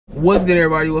What's good,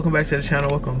 everybody? Welcome back to the channel.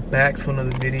 Welcome back to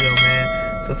another video,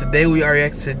 man. So today we are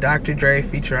reacting to Dr. Dre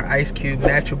featuring Ice Cube,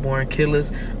 Natural Born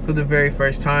Killaz for the very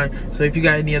first time. So if you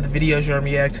got any other videos you want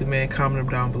me to react to, man, comment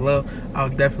them down below. I'll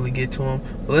definitely get to them.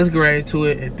 But let's get right into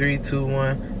it in 3, 2,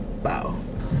 1, bow.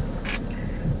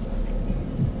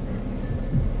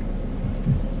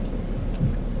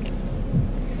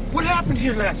 What happened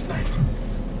here last night?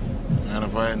 And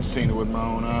if I hadn't seen it with my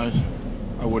own eyes,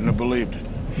 I wouldn't have believed it.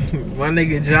 My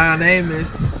nigga John Amos.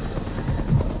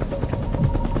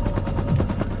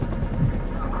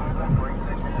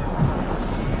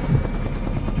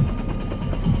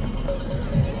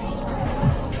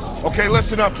 Okay,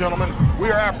 listen up, gentlemen. We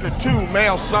are after 2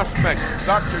 male suspects,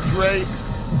 Dr. Dre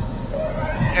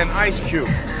and Ice Cube.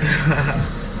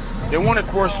 They're wanted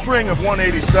for a string of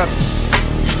 187.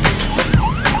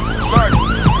 Sergeant,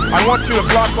 I want you to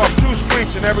block off 2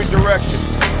 streets in every direction.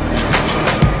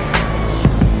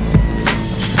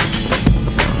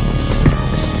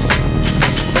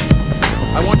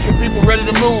 I want your people ready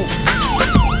to move.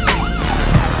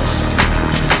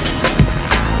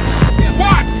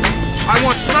 What? I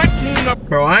want snipe team up.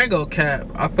 Bro, I ain't gonna cap.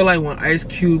 I feel like when Ice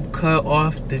Cube cut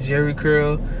off the Jerry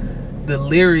curl, the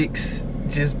lyrics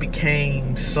just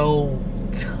became so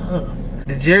tough.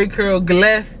 The Jerry curl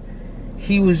left,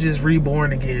 he was just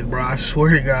reborn again, bro. I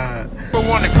swear to God. Number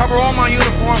 1, to cover all my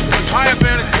uniforms from as high a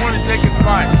vantage point as they can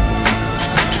find.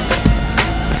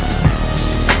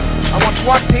 I want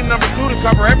SWAT team number 2 to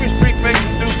cover every street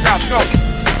facing due south. Go.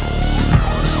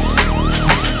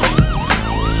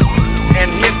 And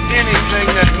hit anything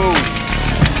that moves.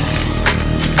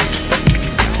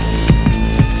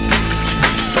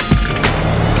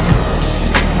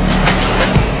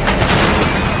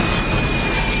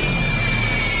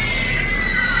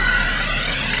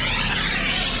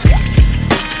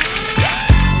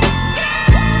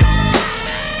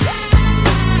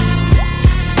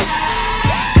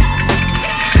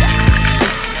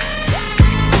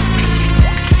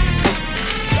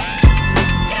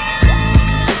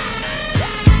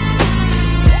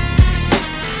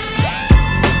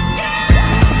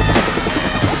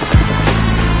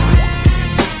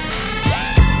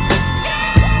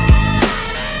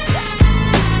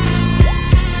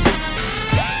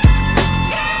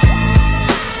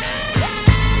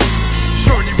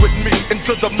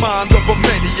 To the mind of a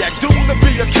maniac, doomed to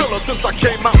be a killer since I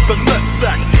came out the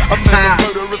nutsack. A man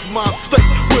of murderous mind state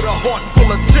with a heart full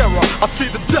of terror. I see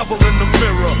the devil in the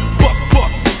mirror.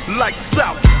 Buck, lights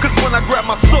out. Cause when I grab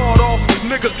my sword off,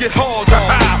 niggas get hauled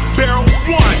off. Barrel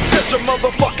 1, touch your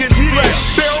motherfucking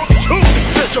flesh. Barrel 2,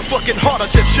 touch your fucking heart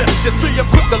at your chest. You see, I'm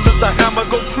quick to let the hammer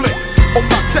go click on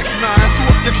my tech 9, so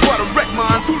if you try to wreck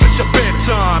mine, foolish your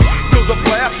bedtime. Feel the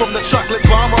blast from the chocolate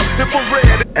bomber,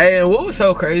 infrared. Hey, and what was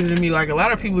so crazy to me, like a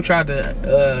lot of people tried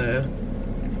to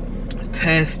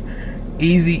test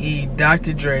Eazy-E,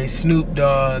 Dr. Dre, Snoop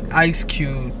Dogg, Ice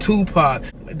Cube, Tupac.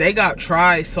 They got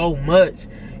tried so much,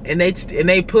 and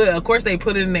they put, of course, they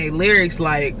put it in their lyrics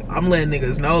like, I'm letting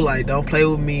niggas know, like, don't play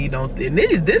with me, don't. And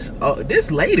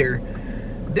this later.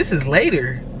 This is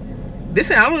later. I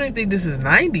don't even think this is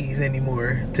 90s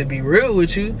anymore, to be real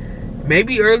with you.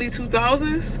 Maybe early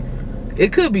 2000s.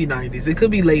 It could be 90s. It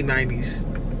could be late 90s,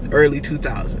 early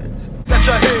 2000s. At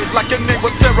your head like your name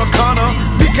was Sarah Connor.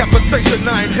 Decapitation,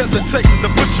 I ain't hesitating to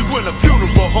put you in a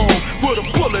funeral home with a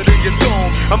bullet in your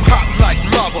dome. I'm hot like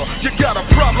lava. You got a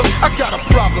problem? I got a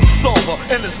problem solver,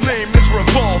 and his name is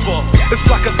Revolver. It's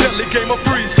like a deadly game of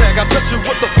freeze tag. I touch you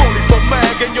with the 44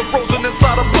 mag, and you're frozen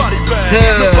inside a body bag.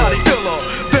 Nobody iller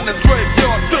than this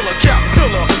graveyard filler, cap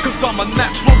pillar. Cause I'm a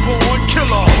natural born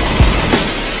killer.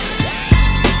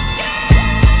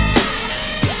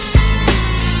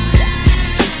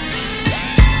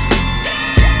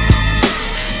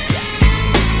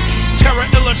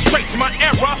 Illustrates my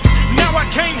error. Now I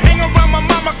can't hang around my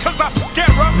mama cause I scare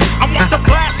her. I want the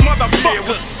blast, motherfucker. Yeah,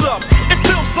 what's up? It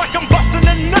feels like I'm busting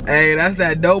a nut. Hey, that's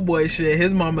that dope boy shit.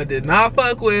 His mama did not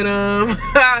fuck with him.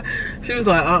 She was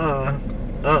like,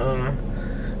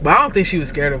 But I don't think she was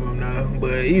scared of him, though.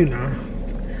 But, you know.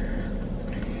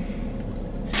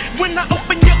 When I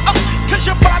open you up, cause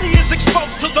your body is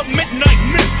exposed to the midnight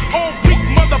mist. All weak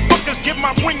motherfuckers give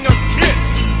my ring a kiss.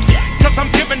 Cause I'm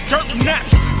giving dirt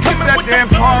naps. Get that damn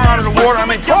car out of the water. I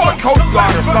mean, call a Coast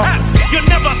Guard or something. You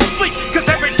never sleep, cause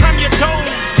every time you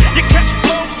doze, you catch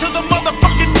blows to the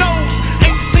motherfucking nose.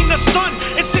 Ain't seen the sun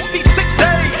in 66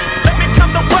 days. Let me count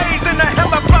the ways in a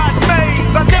hellified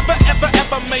maze. I never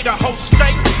ever made a whole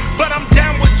state, but I'm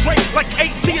down with Drake like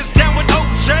AC is down with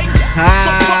OJ. So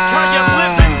fuck how you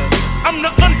living. I'm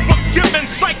the unforgiving,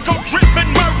 psycho-driven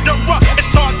murderer.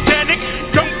 It's organic,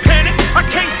 don't panic, I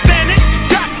can't stand it.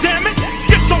 God damn it,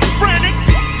 schizo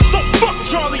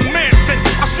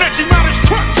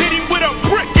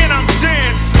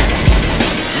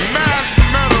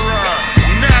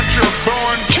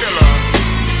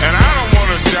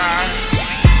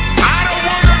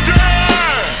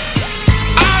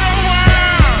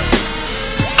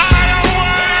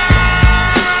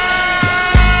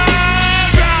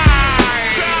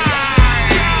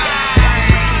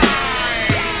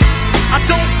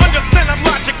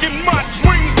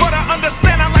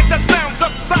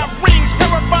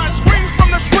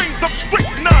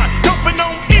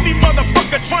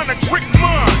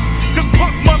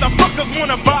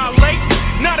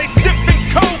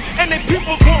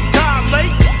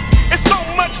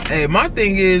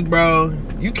thing is, bro,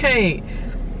 you can't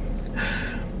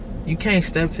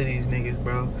step to these niggas,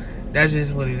 bro. That's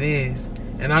just what it is.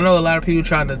 And I know a lot of people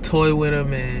trying to toy with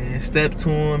them and step to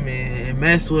them and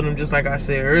mess with them, just like I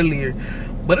said earlier.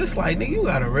 But it's like, nigga, you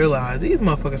gotta realize these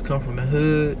motherfuckers come from the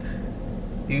hood.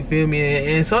 You feel me?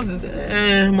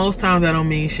 And most times that don't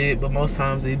mean shit, but most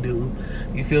times they do.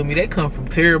 You feel me? They come from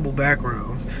terrible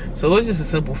backgrounds. So it's just a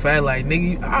simple fact, like,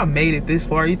 nigga, I made it this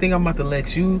far. You think I'm about to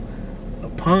let you, a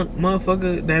punk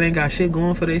motherfucker that ain't got shit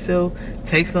going for themselves,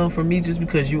 take something from me just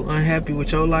because you unhappy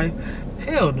with your life?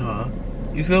 Hell no.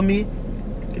 You feel me?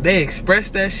 They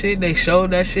expressed that shit. They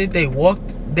showed that shit. They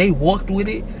walked with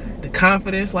it. The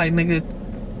confidence, like, nigga,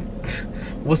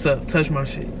 what's up? Touch my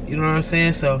shit. You know what I'm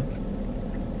saying? So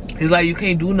it's like you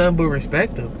can't do nothing but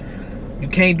respect them. You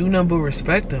can't do nothing but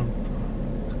respect them.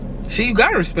 Shit, you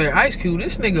gotta respect Ice Cube.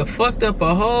 This nigga fucked up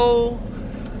a whole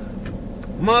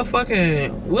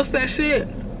motherfucking, what's that shit?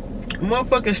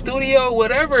 Motherfucking studio,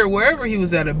 whatever, wherever he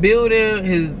was at, a building,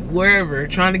 his wherever,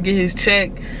 trying to get his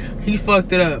check. He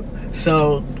fucked it up.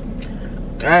 So,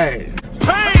 hey.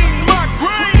 Pain,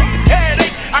 migraine,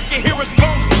 headache, I can hear his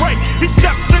bones break. He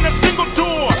steps in a single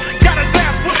door, got his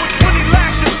ass whipped with 20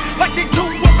 lashes, like they do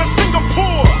up in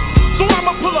Singapore. So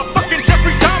I'ma pull a fucking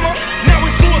Jeffrey Dahmer. Now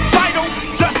he's suicidal,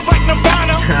 just like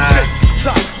Nirvana. Tick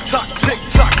tock, tock, tick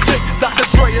tock, tick. Dr.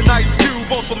 Dre and Ice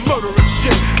Cube on some murderous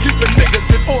shit, keeping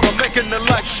niggas in order, making their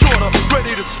life shorter,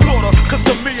 ready to slaughter. Cause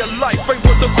to me a life ain't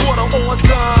worth a quarter or a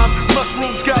dime.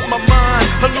 Mushrooms got my mind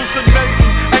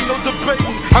hallucinating, ain't no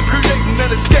debating. I'm creating an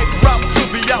escape route to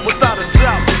be out without a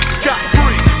doubt. Scot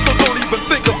free, so don't even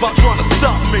think about trying to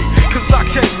stop me. Cause I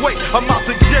can't wait, I'm out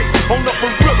the gate on the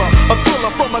gorilla, a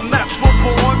thriller from a natural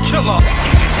born killer.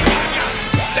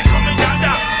 They coming down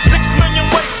now, 6 million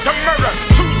ways to murder.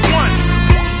 Choose one,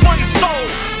 lose one soul,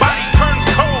 body turns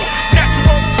cold.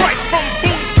 Natural fright from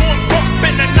booze going bump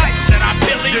in the night. Should I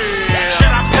Billy? Yeah.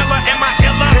 Should I Pillar? Am I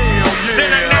iller? Hell yeah.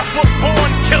 Then a natural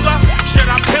born killer. Should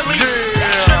I Billy?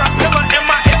 Yeah. Should I Pillar?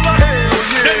 Am I iller? Hell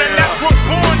yeah. Then a natural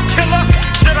born killer.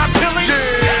 Should I Billy?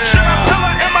 Yeah. Should I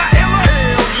Pillar? Am I iller?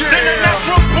 Hell yeah. Then a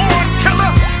natural born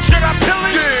killer. Should I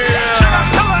Billy? Yeah. Should I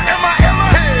Pillar? Am I iller?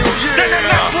 Hell yeah. Then a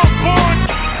natural born.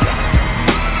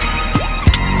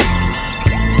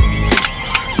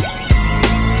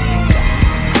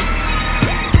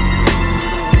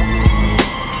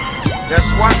 That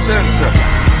SWAT sensor,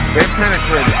 they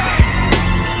penetrated.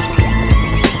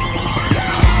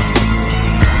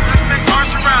 Suspects are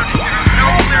surrounded. No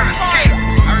clear escape.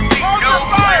 I repeat, no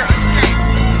clear escape.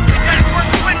 He's headed towards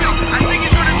the window. I think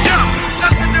he's gonna jump.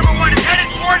 Suspect number 1 is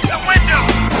headed towards the window.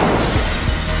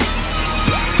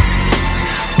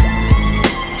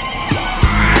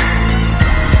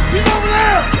 He's over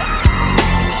there.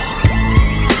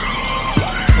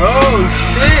 Oh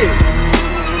shit.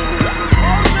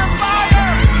 Hold your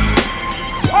fire.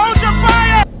 Hold your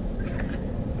fire.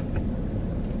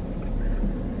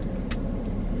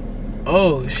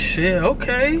 Oh shit,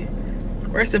 okay.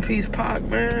 Rest in peace, Pac,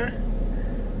 man.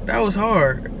 That was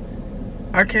hard.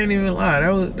 I can't even lie.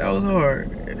 That was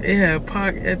hard. It had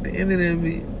Pac at the end of that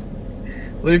beat.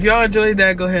 But if y'all enjoyed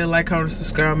that, go ahead, like, comment,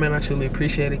 subscribe, man. I truly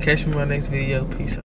appreciate it. Catch me in my next video. Peace out.